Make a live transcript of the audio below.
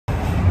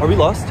Are we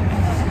lost?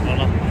 I don't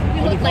know.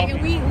 We look like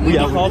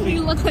we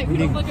look like we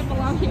don't fucking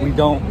belong here. We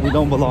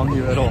don't belong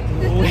here at all.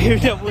 We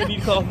definitely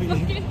need coffee.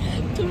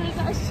 Where's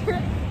our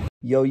shirt?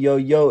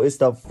 Yo, it's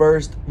the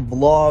first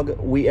vlog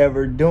we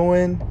ever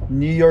doing.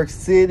 New York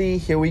City,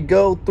 here we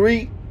go.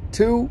 3,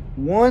 2,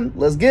 1,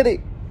 let's get it.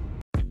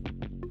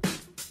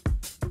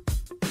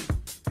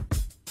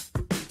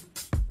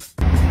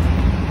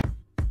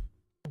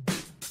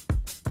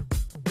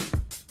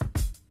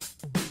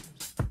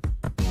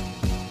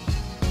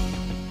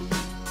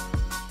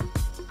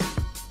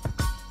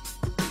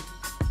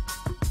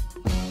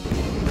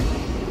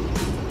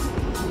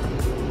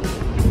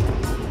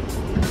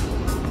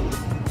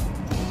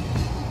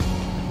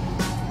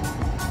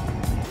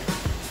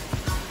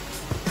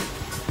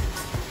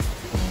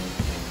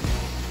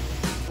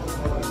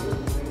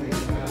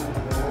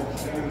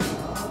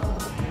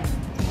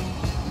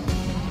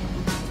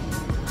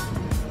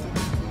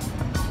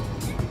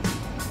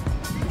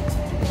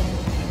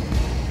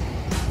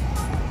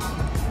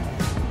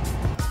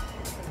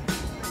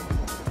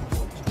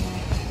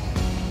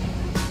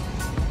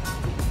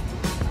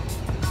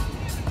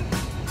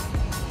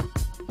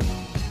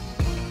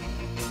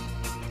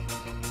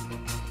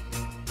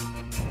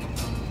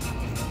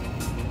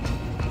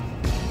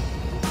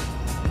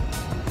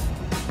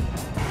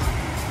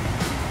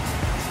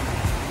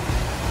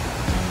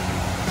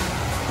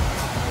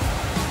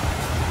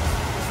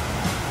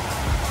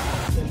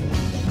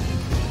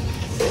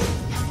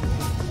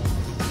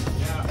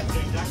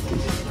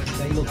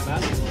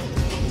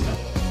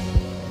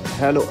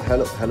 Hello,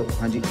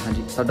 हाँ जी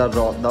साडा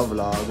रात दा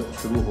vlog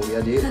शुरू हो गया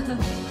जी.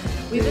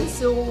 We've been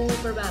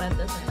super bad at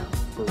this right now.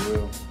 For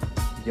real.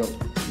 Yo,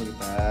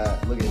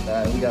 look at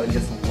that. We gotta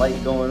get some light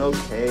going.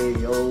 Okay,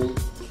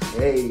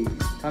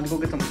 time to go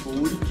get some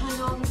food. I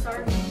know, I'm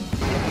starving.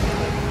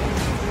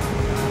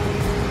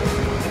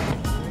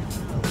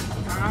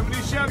 Time to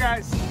show,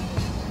 guys.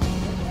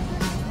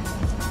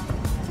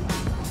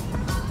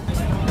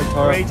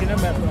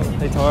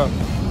 Hey Tara.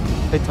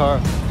 Hey Tara.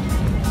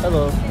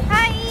 Hello.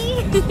 Hi.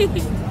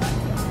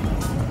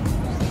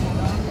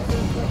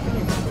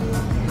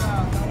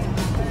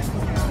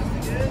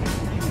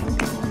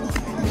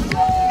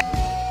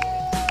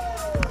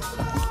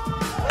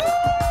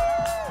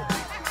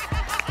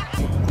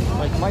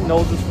 Like my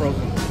nose is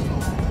frozen.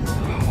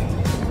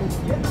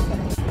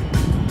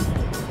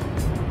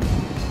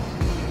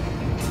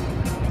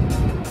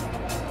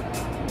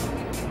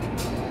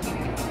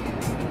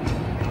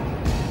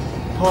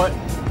 Put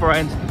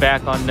Friends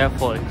back on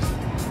Netflix.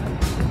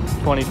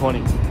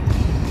 2020.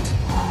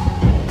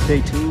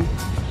 Day 2.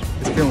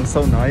 It's feeling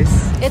so nice.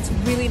 It's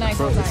really nice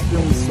Bro, it's outside.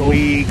 feeling so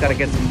We gotta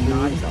get some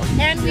food.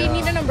 And we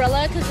need an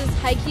umbrella because it's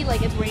high key,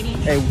 like it's raining.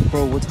 Hey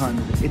bro, what time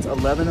is it? It's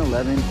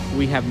 11:11.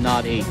 We have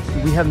not ate.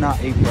 We have not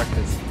ate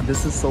breakfast.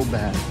 This is so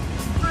bad.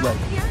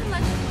 Like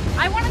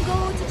I want to go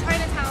to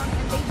Chinatown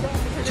and they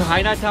don't. because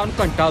Chinatown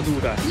घंटा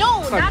दूर है. No,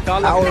 that's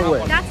hour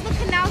away. that's the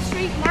Canal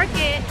Street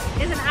Market.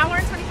 Is an hour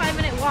and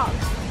 25-minute walk.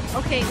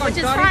 Okay, which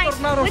is fine.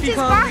 Which is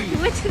fine.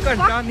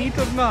 घंटा नहीं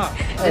तुरना.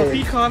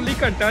 रोटी खान ली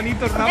घंटा नहीं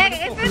तुरना. Hey,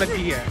 मुझे भूख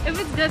लगी है. if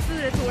it's good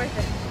food, it's worth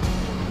it.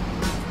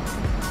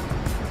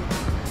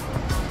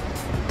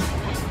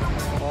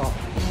 Oh,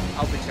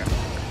 I'll be sure.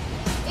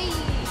 Hey,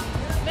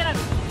 mira.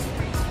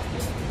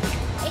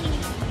 Hey.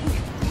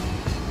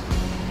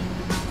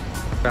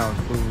 Found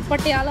food.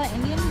 Patiala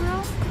Indian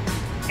girl.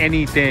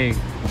 Anything,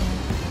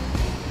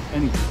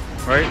 anything.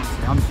 right?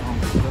 I'm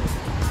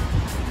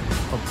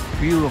a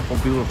beautiful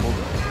girl.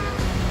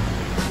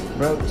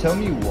 Bro, tell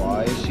me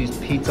why she's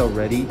pizza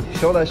ready.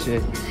 Show that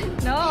shit.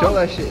 No. Show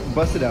that shit.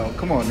 Bust it out.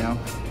 Come on now.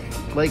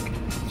 Like,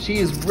 she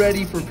is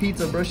ready for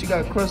pizza, bro. She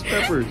got crushed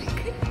peppers.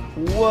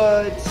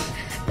 What?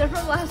 They're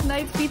from last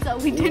night's pizza.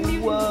 We didn't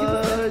even use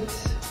them.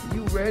 What?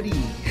 You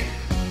ready?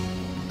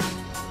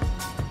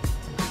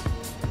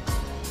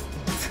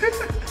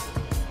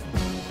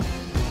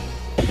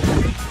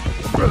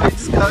 Bro, it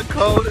just got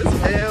cold as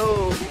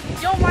hell.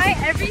 Yo, why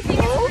everything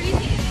is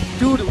freezing?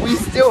 Dude, we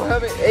still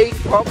haven't ate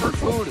proper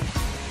food.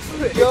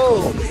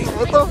 Yo,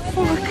 what the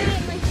fuck?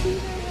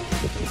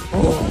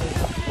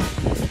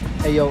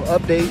 Hey, yo,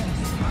 update.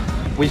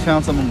 We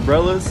found some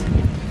umbrellas,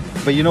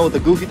 but you know what the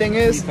goofy thing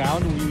is?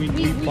 We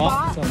We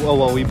bought some.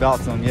 Well, we bought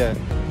some, yeah.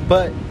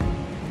 But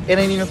it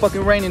ain't even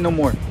fucking raining no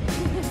more.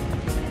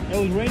 It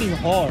was raining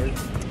hard.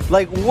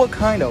 Like, what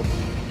kind of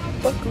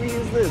fuckery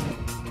is this?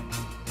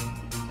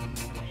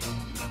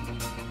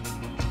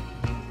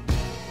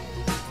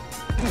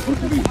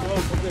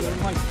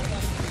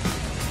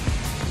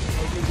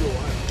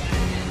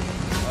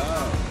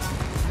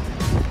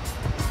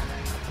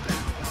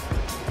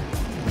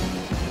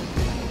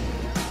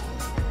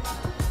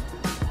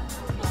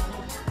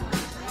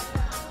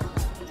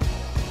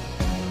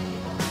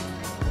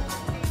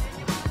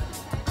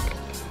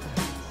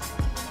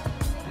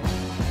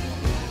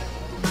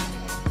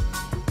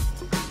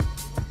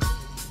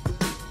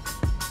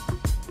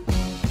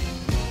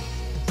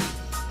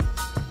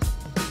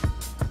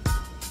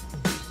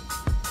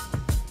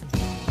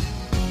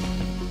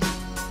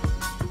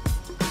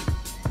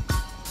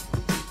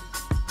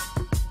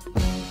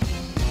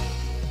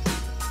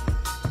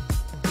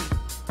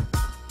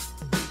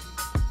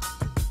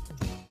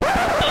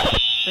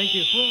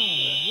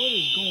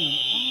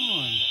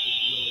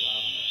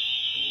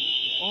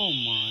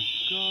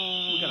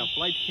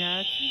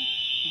 catch.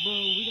 Bro,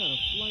 we got a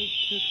flight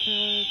to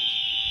catch.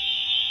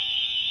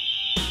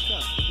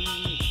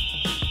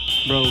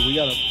 Bro, we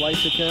got a flight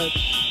to catch,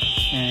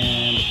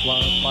 and the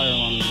fire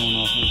alarm is going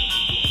off.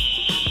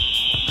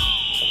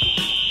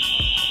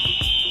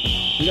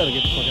 We gotta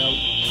get the fuck out.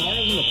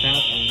 Tara's in the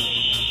bathroom.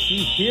 She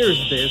hears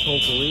this,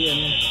 hopefully,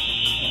 and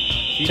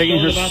she's taking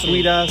her going to the bathroom.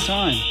 sweet ass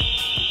time.